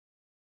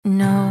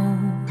Know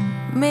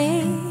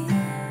me,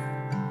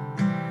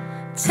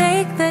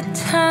 take the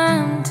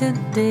time to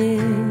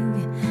dig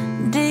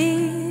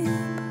deep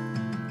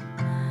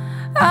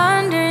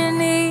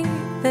underneath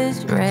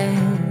this red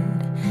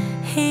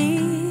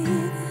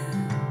heat.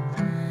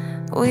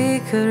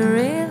 We could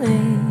really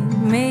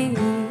meet.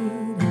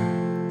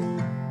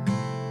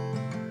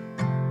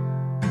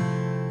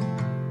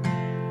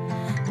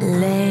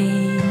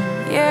 Layers,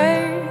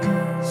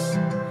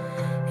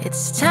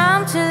 it's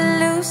time to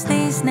lose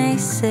these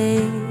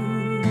naysayers.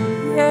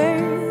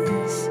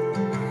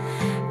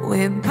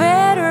 We're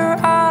better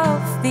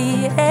off,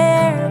 the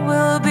air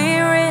will be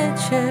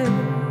richer,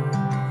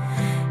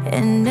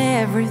 and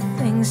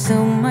everything's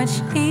so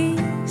much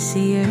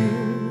easier.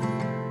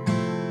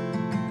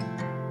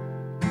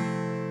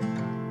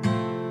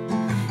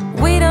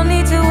 We don't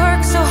need to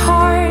work so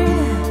hard,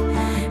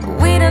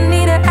 we don't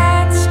need to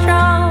act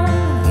strong.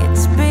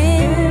 It's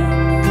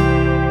been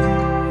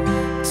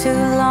too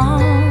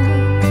long.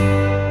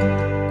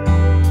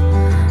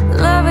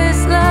 Love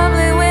is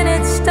lovely when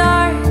it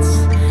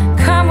starts.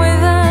 Come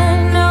with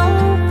an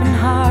open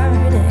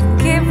heart and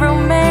give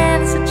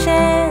romance a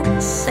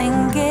chance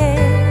and get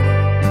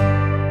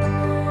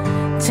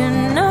to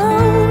know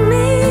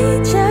me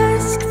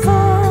just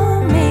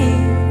for me.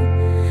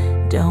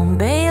 Don't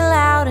bail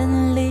out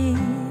and leave.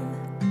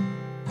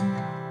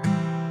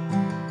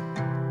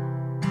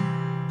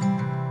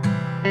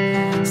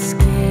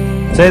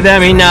 それでは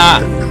みん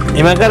な、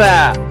今か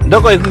らど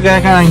こ行くか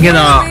わからんけど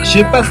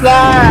出発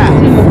だ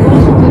ー。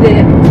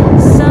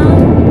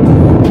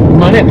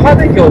今ね、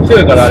風今日強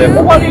いからあれ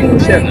ホバリング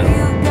してんのよ。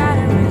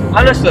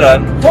あの人ら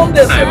飛ん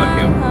でないわ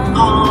けよ。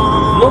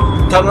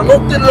ただ乗っ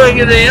てるだ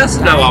けで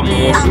安田は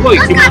もうすごい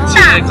気持ち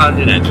いい感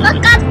じないと。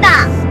分かっ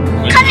た。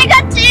風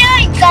が強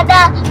いか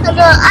らあの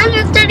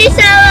鳥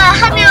さんは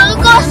羽を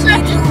動かす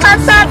パ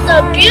サッと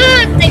ビュ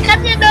ーって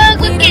風の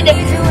動きで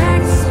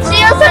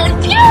強さで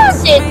ビューっ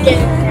て言ってるん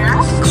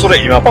だ。そ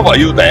れ今パパ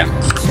言うたやん。ど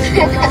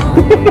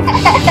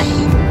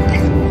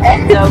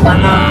うか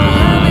な。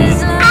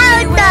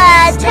アウト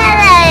はチャ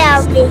ラ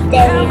を見て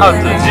る。あ、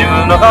自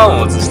分の顔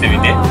も映してみ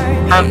て。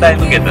反対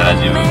向けたら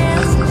自分。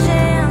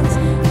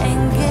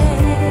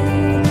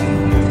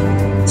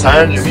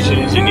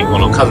31日にこ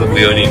の家族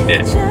4人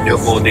で旅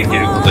行でき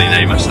ることにな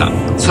りました。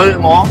それ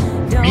も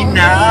みん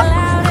な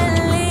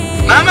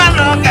ママ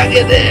のおか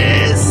げ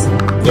です。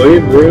どうい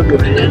うこ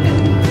とね。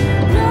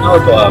ア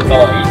ウトは可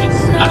愛いで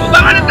す。あ、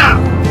奪われた。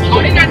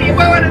ゴリラに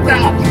奪われた。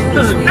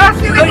助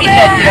けてくれ。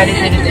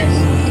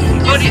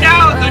ゴリ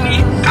ラアウト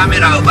にカメ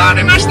ラを奪わ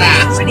れました。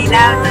ゴリ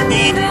ラアウトです。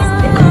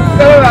今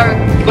日は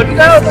ゴリ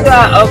ラアウト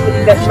がお送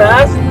りいたし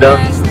ます。どう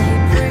ぞ。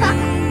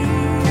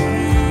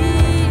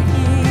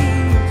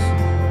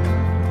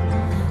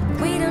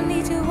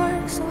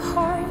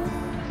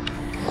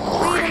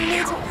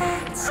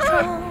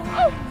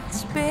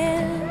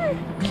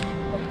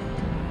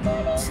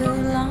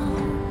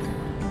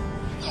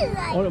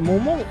あれ、も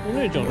もお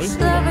姉ちゃんの行っ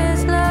てる。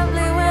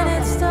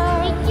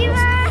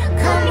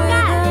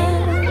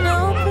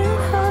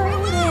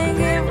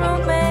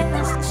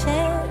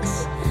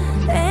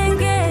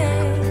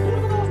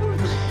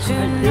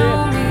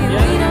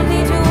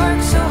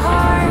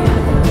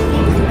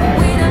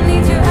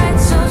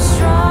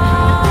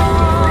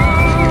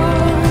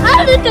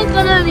あると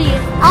ころに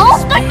青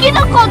田キ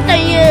ノコと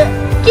いう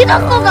キ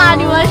ノコがあ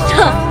りまし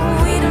た。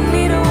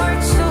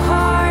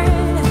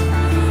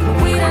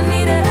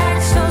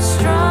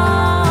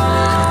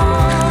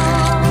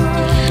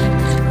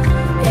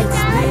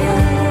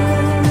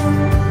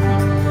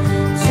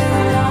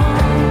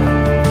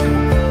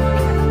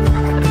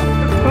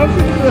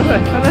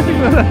離して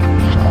ください。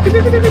くち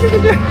ゃくちゃくちゃ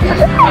くちゃ。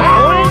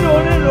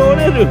折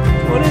れる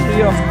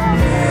よ。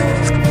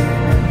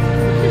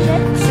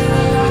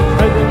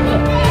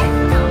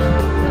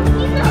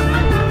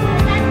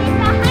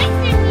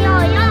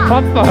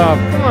パパ、こ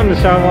こまで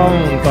しゃが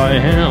むの大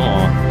変や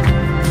わ。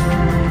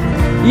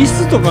椅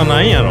子とか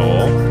ないんや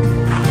ろ。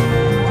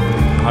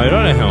入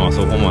られへんわ、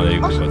そこまで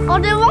行くと。あ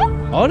れは？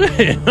あれ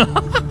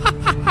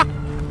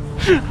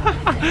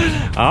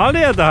あ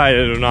れやったら入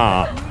れる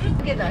な。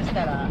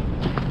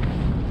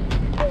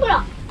ほ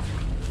ら。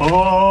あ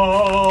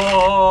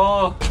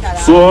あ、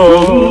そ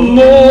ん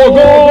な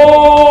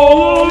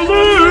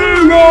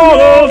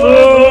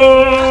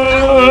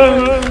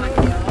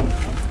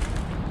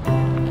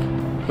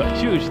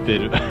チューして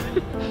る。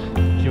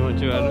気持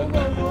ち悪い。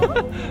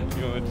気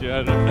持ち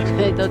悪い。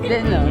撮っ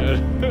てんの？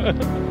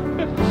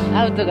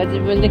アウトが自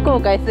分で後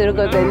悔する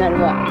ことになる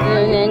わ。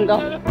10年後、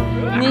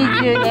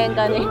20年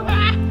後に。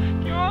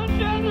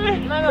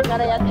ママか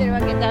らやってるわ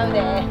けちゃう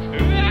で。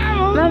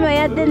ママ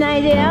やってな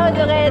いで、アウ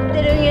トがやっ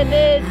てるんや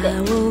でって。み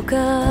や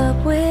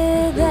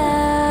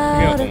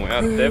こもや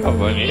ってパ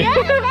パに。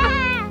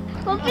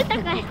コップと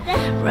かし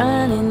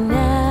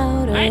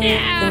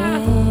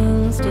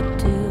て。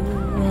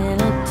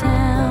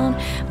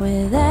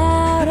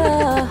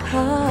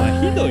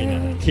ひどいな、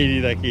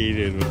霧だけ入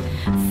れる。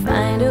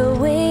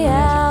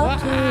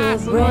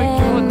すごい気持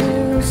ちい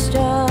い。す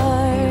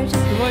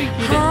ごい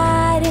綺麗。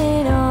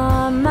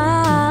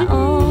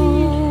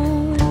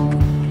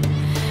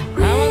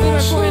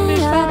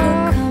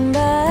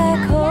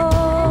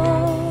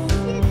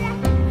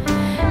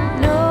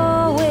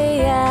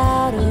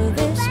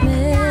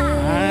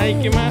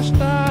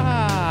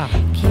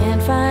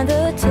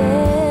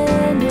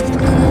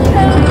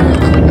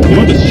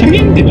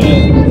ンって。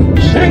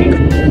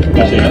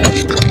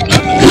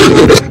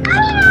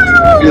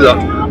いいぞ。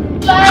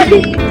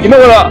今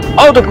から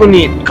アウト君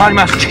に変わり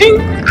ます。次、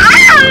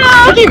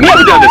みや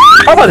こちゃんです。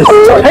パパです。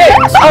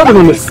アウト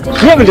君です。み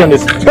やこちゃんで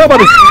す。パパ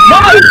です。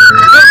ママです。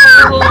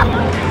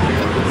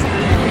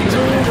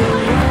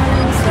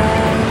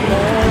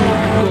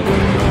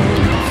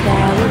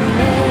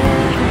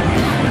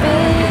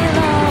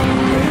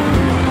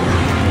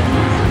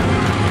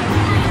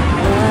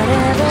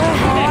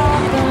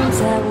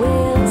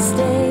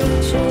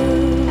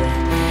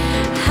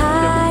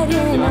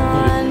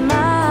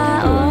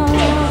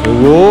す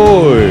ご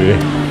い。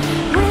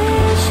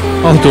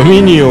あと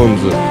ミニオン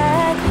ズ。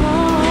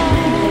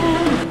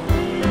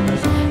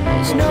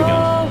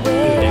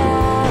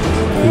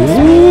お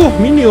お、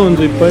ミニオン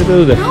ズいっぱいい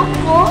るで。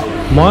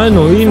前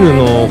の犬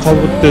のか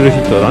ぶってる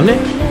人だね。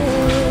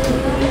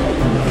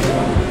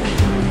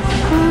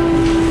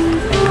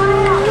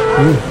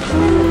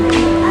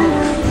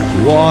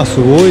うわー、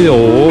すごいよ。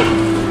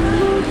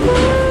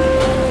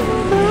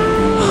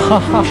は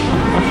はは。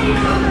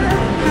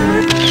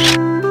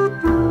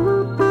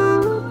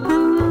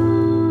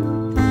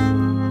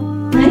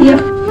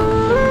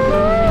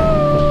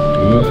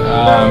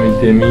見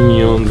て、ミ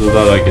ニオンズ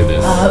だらけで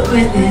す。あ、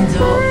上天井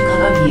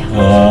鏡や。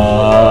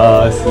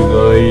あー、す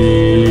ごい。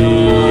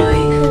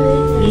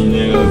みんな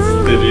が映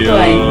ってるよ。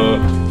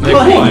怖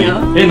いよ。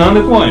なん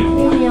で怖いの？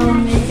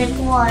めっちゃ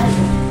怖い。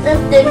だっ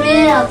て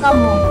目赤も。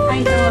は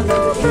い、どうぞ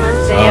着きま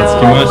したよ。着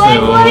きましたよ。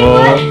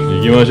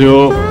行きましょ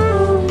う。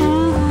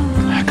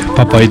早くパ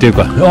パいてる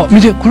から。あ、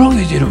見て、クラ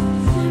ゲいてる。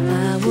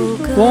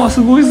わあ、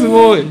すごいす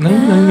ごい。な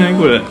に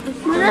これ。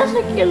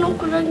紫の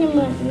クラゲ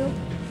もあるよ。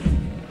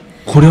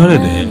これあれ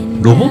で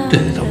ロボット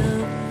やで、多分。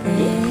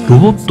ロ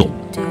ボット。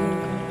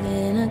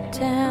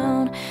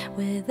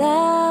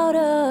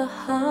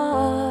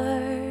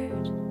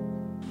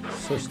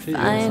そして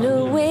Find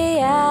a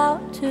way out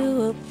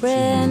to a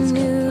brand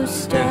new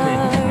start.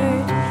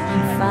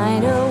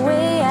 Find a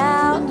way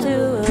out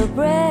to a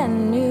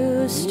brand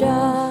new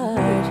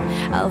start.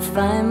 I'll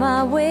find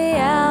my way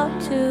out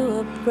to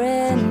a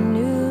brand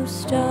new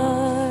start.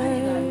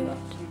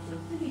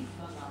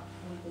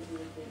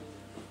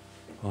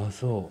 あ、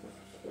そう。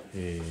す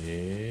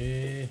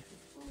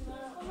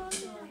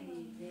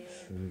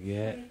げ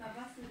え。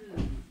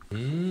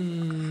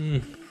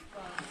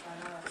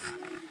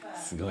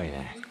すごい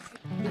ね。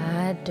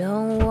I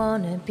don't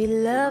wanna be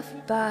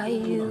loved by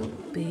you,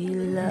 be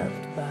loved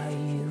by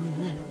you.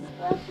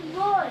 すご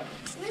い。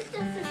めっちゃ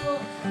すごい。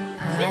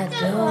I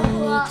don't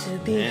need to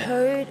be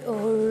hurt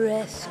or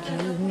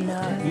rescued, not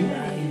by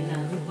you. ち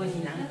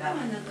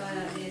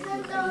ゃん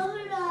とお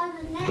風呂ある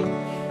ね。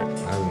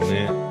ある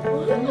ね。お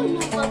風呂の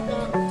方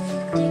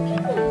できる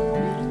の？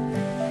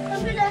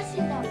飛び出し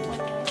だもん。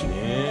ね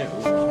え、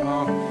うわ。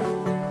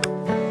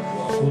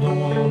子供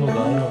用のダイ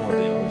ナまで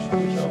用意してる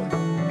じゃん。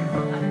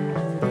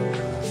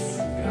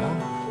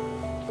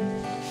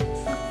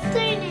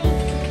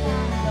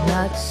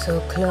Not so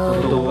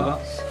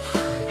close,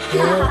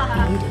 you're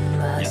eating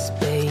my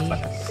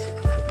space.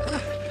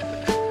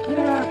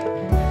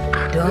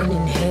 Don't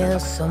inhale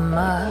so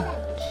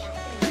much,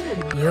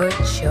 you're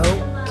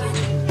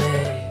choking me.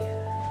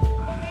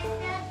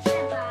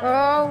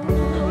 Oh,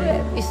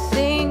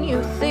 everything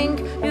you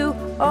think you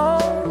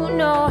own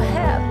or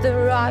have the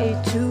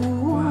right to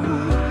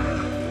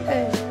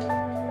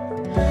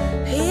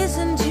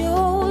isn't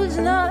yours,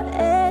 not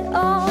at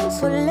all,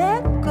 so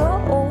let go.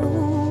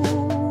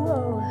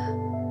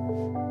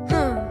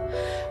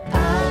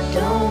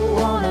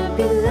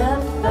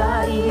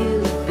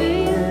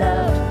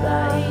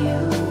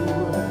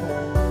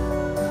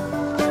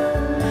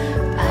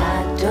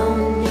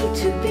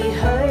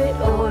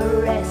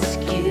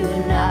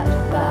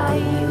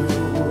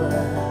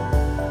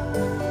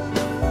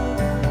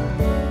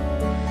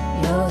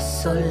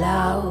 So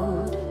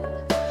loud,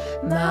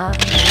 my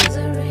ears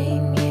are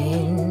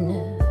ringing.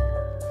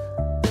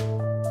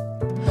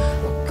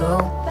 We'll go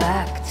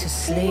back to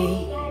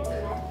sleep.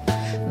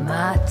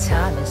 My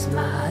time is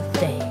my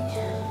thing.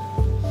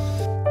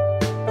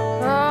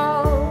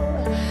 Oh,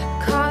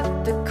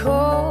 cut the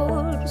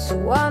cords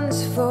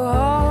once for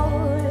all.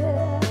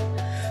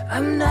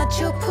 I'm not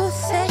your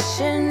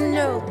possession,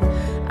 no.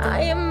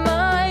 I am